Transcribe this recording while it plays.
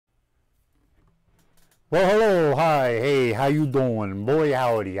Well, hello, hi, hey, how you doing? Boy,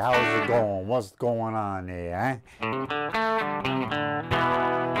 howdy, how's it going? What's going on there,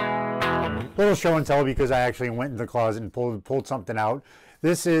 Little show and tell because I actually went in the closet and pulled something out.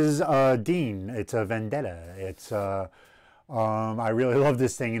 This is Dean. It's a Vendetta. It's I really love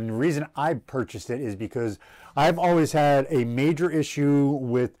this thing, and the reason I purchased it is because I've always had a major issue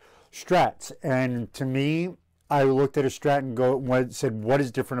with Strats, and to me, I looked at a Strat and said, what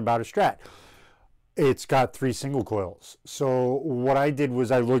is different about a Strat? It's got 3 single coils. So what I did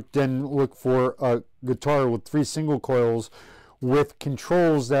was I looked for a guitar with 3 single coils with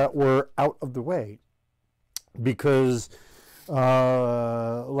controls that were out of the way, because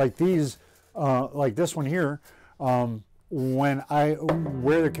like these, like this one here, where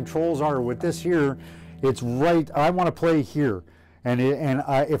the controls are with this here, it's right. I want to play here, and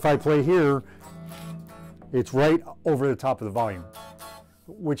if I play here, it's right over the top of the volume,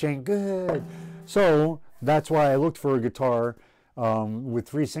 which ain't good. So that's why I looked for a guitar with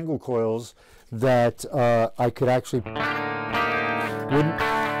 3 single coils that I could actually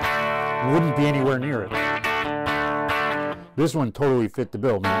wouldn't be anywhere near it. This one totally fit the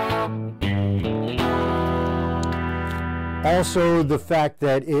bill, man. Also, the fact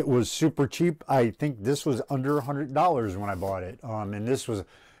that it was super cheap. I think this was under $100 when I bought it, and this was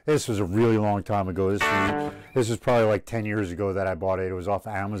a really long time ago. This was probably like 10 years ago that I bought it. It was off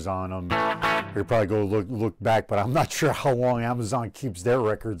Amazon. I could probably go look back, but I'm not sure how long Amazon keeps their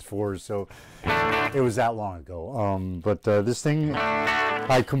records for, so it was that long ago. But this thing,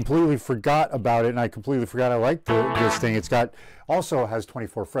 I completely forgot about it, and I completely forgot I liked this thing. Also has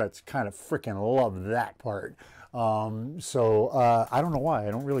 24 frets. Kind of freaking love that part. So I don't know why.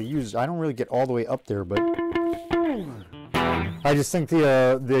 I don't really get all the way up there, but I just think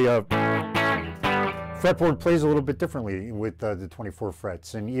the fretboard plays a little bit differently with the 24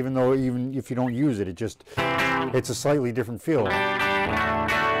 frets, and even if you don't use it, it's a slightly different feel.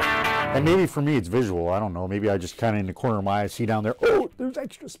 And maybe for me it's visual. I don't know. Maybe I just kind of in the corner of my eye see down there, oh, there's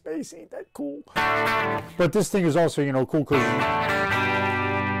extra space. Ain't that cool? But this thing is also, cool because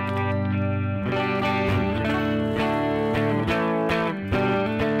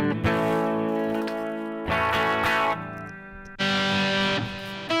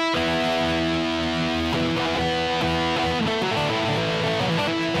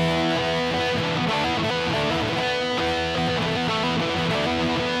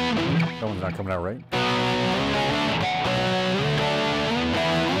not coming out right.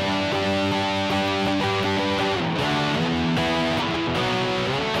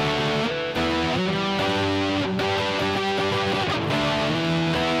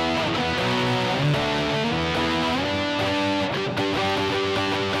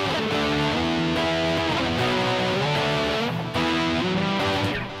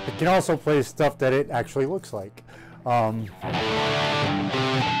 It can also play stuff that it actually looks like.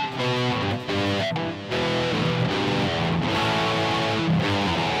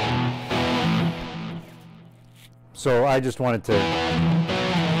 So I just wanted to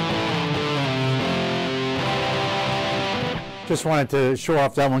show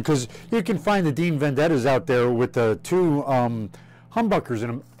off that one, because you can find the Dean Vendettas out there with the 2 humbuckers in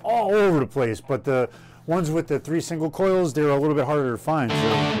them all over the place, but the ones with the 3 single coils, they're a little bit harder to find.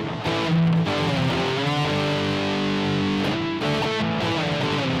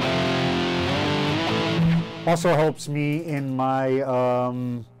 Also helps me in my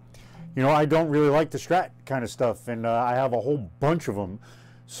I don't really like the Strat kind of stuff, and I have a whole bunch of them.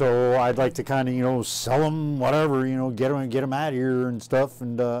 So I'd like to kind of, sell them, whatever, get them out of here and stuff.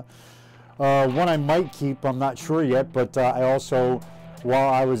 And one I might keep, I'm not sure yet, but I also,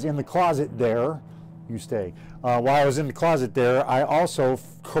 while I was in the closet there, while I was in the closet there, I also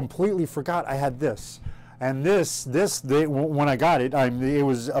completely forgot I had this. And when I got it, it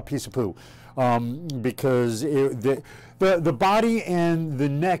was a piece of poo. Because the body and the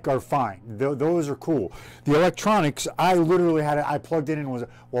neck are fine. Those are cool. The electronics, I literally I plugged it in.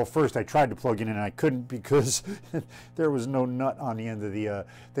 First I tried to plug it in and I couldn't because there was no nut on the end of the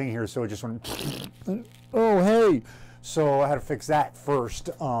thing here, so it just went, oh hey. So I had to fix that first.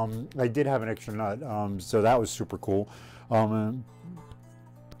 I did have an extra nut, so that was super cool. But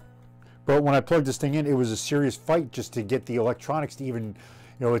when I plugged this thing in, it was a serious fight just to get the electronics to even,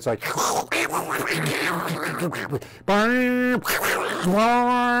 it's like, it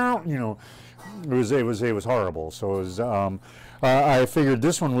was horrible. So it was, I figured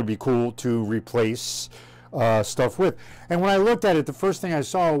this one would be cool to replace stuff with. And when I looked at it, the first thing I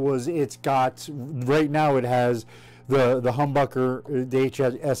saw was right now it has the humbucker, the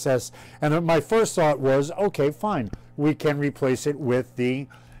HSS, and my first thought was, okay, fine, we can replace it with the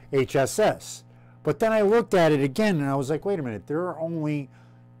HSS. But then I looked at it again and I was like, wait a minute, there are only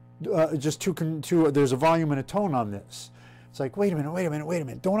just two, there's a volume and a tone on this. It's like, wait a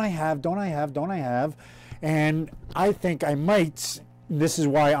minute, don't I have? And I think I might, this is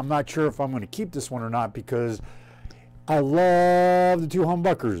why I'm not sure if I'm going to keep this one or not, because I love the two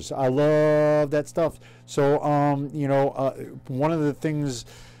humbuckers. I love that stuff. So, you know, one of the things,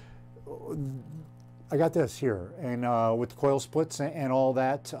 I got this here, and with the coil splits and all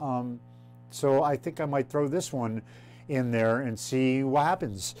that. So I think I might throw this one in there and see what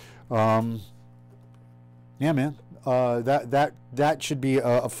happens. Yeah, man, that should be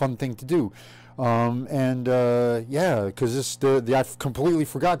a fun thing to do. Yeah, because I completely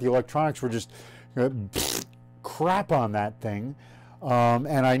forgot the electronics were just crap on that thing,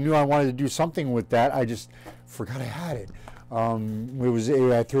 and I knew I wanted to do something with that. I just forgot I had it. I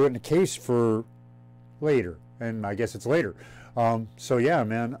threw it in a case for later, and I guess it's later. So yeah,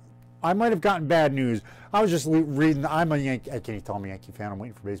 man, I might have gotten bad news. I was just reading. I'm a Yankee. I can't tell I'm a Yankee fan. I'm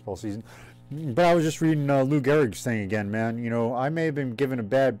waiting for baseball season. But I was just reading Lou Gehrig's thing again, man. You know, I may have been given a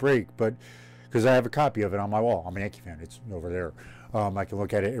bad break, but because I have a copy of it on my wall. I'm a Yankee fan. It's over there. I can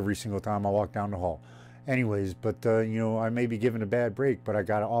look at it every single time I walk down the hall. Anyways, but you know, I may be given a bad break, but I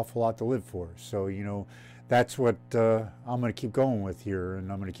got an awful lot to live for. So, you know, that's what I'm going to keep going with here,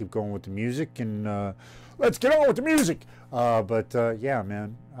 and I'm going to keep going with the music, and let's get on with the music. Yeah,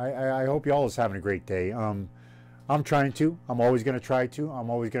 man, I hope y'all is having a great day. I'm trying to. I'm always going to try to. I'm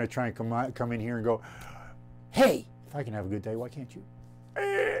always going to try and come in here and go, hey, if I can have a good day, why can't you?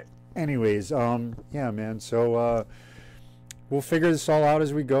 Anyways, yeah, man, so we'll figure this all out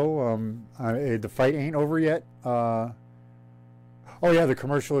as we go. The fight ain't over yet. Oh yeah, the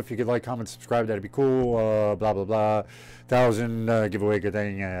commercial, if you could like, comment, subscribe, that'd be cool. Blah blah blah, 1,000 giveaway, good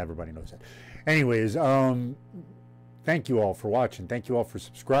thing. Yeah, everybody knows that. Anyways, thank you all for watching. Thank you all for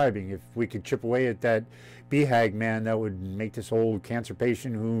subscribing. If we could chip away at that BHAG, man, that would make this old cancer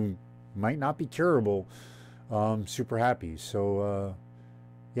patient who might not be curable super happy. So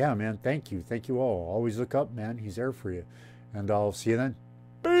yeah, man, thank you all. Always look up, man. He's there for you. And I'll see you then.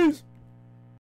 Peace.